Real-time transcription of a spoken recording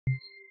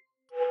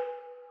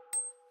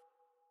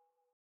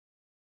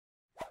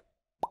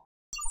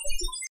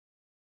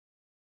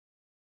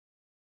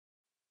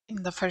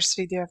In the first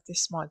video of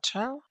this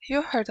module,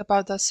 you heard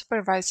about the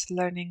supervised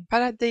learning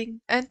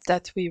paradigm and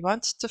that we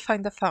want to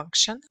find a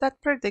function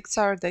that predicts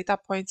our data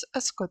points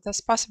as good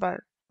as possible.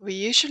 We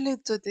usually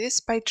do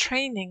this by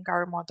training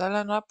our model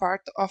on a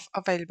part of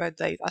available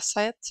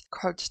dataset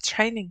called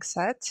training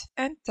set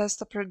and test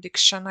the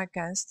prediction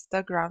against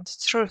the ground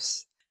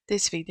truth.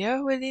 This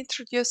video will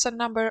introduce a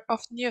number of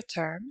new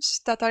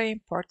terms that are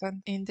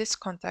important in this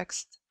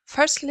context.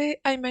 Firstly,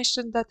 I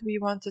mentioned that we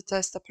want to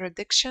test the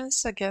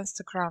predictions against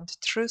the ground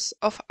truth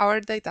of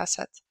our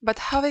dataset. But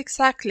how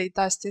exactly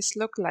does this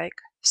look like?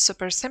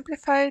 Super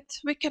simplified,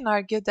 we can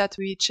argue that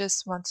we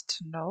just want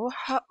to know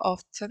how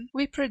often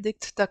we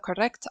predict the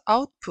correct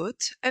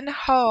output and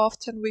how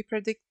often we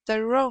predict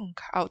the wrong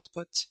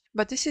output.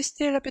 But this is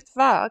still a bit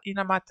vague in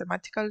a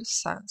mathematical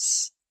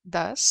sense.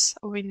 Thus,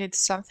 we need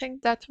something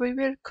that we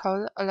will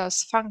call a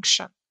loss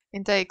function.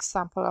 In the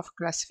example of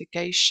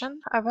classification,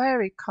 a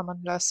very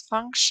common loss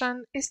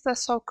function is the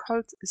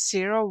so-called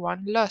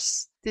 0-1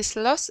 loss. This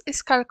loss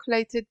is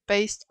calculated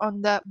based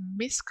on the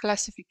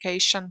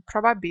misclassification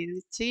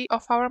probability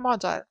of our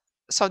model.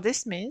 So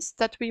this means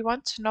that we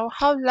want to know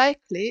how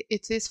likely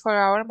it is for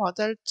our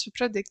model to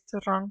predict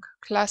wrong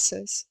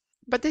classes.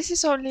 But this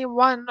is only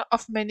one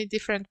of many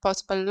different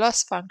possible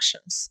loss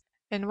functions.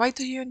 And why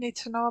do you need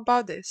to know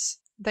about this?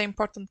 The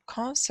important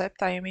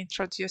concept I am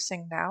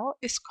introducing now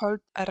is called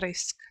a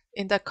risk.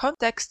 In the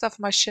context of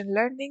machine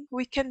learning,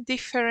 we can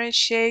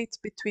differentiate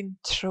between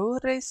true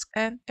risk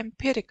and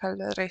empirical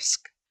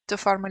risk. To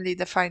formally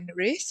define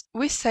risk,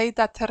 we say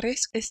that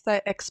risk is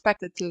the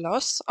expected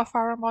loss of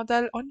our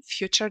model on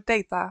future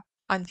data.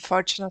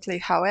 Unfortunately,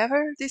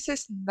 however, this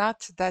is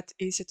not that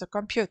easy to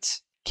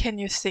compute. Can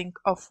you think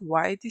of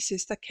why this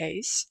is the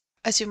case?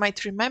 As you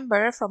might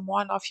remember from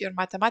one of your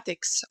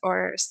mathematics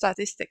or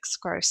statistics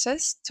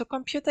courses, to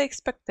compute the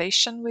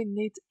expectation we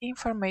need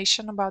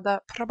information about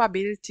the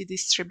probability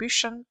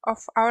distribution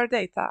of our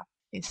data.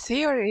 In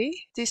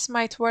theory, this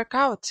might work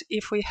out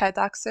if we had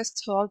access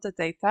to all the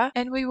data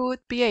and we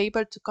would be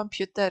able to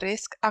compute the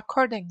risk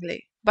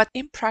accordingly. But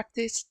in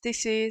practice,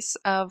 this is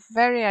a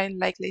very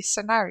unlikely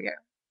scenario.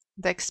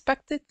 The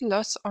expected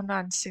loss on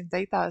unseen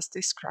data as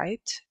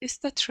described is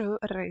the true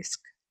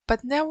risk.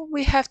 But now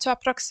we have to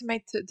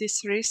approximate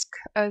this risk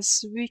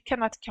as we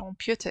cannot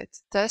compute it.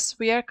 Thus,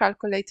 we are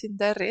calculating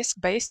the risk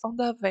based on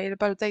the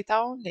available data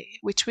only,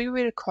 which we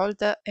will call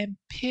the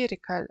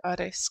empirical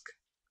risk.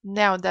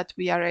 Now that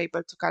we are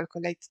able to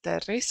calculate the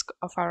risk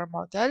of our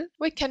model,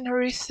 we can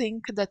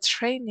rethink the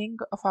training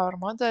of our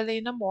model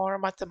in a more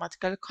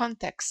mathematical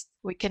context.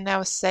 We can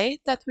now say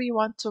that we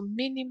want to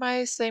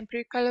minimize the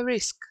empirical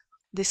risk.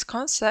 This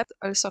concept,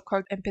 also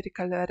called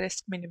empirical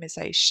risk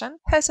minimization,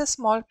 has a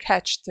small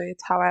catch to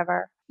it,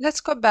 however.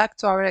 Let's go back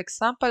to our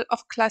example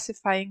of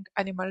classifying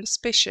animal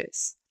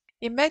species.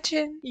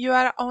 Imagine you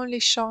are only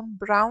shown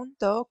brown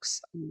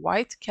dogs,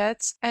 white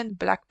cats, and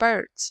black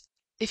birds.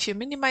 If you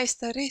minimize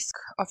the risk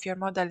of your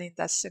model in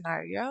that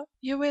scenario,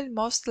 you will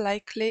most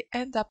likely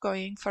end up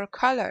going for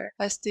color,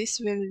 as this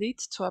will lead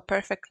to a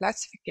perfect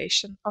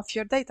classification of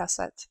your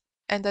dataset.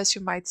 And as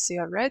you might see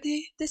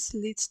already, this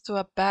leads to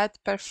a bad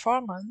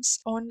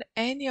performance on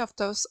any of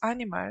those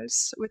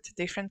animals with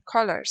different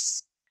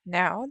colors.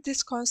 Now,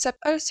 this concept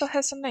also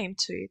has a name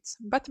to it,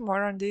 but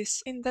more on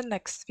this in the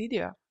next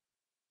video.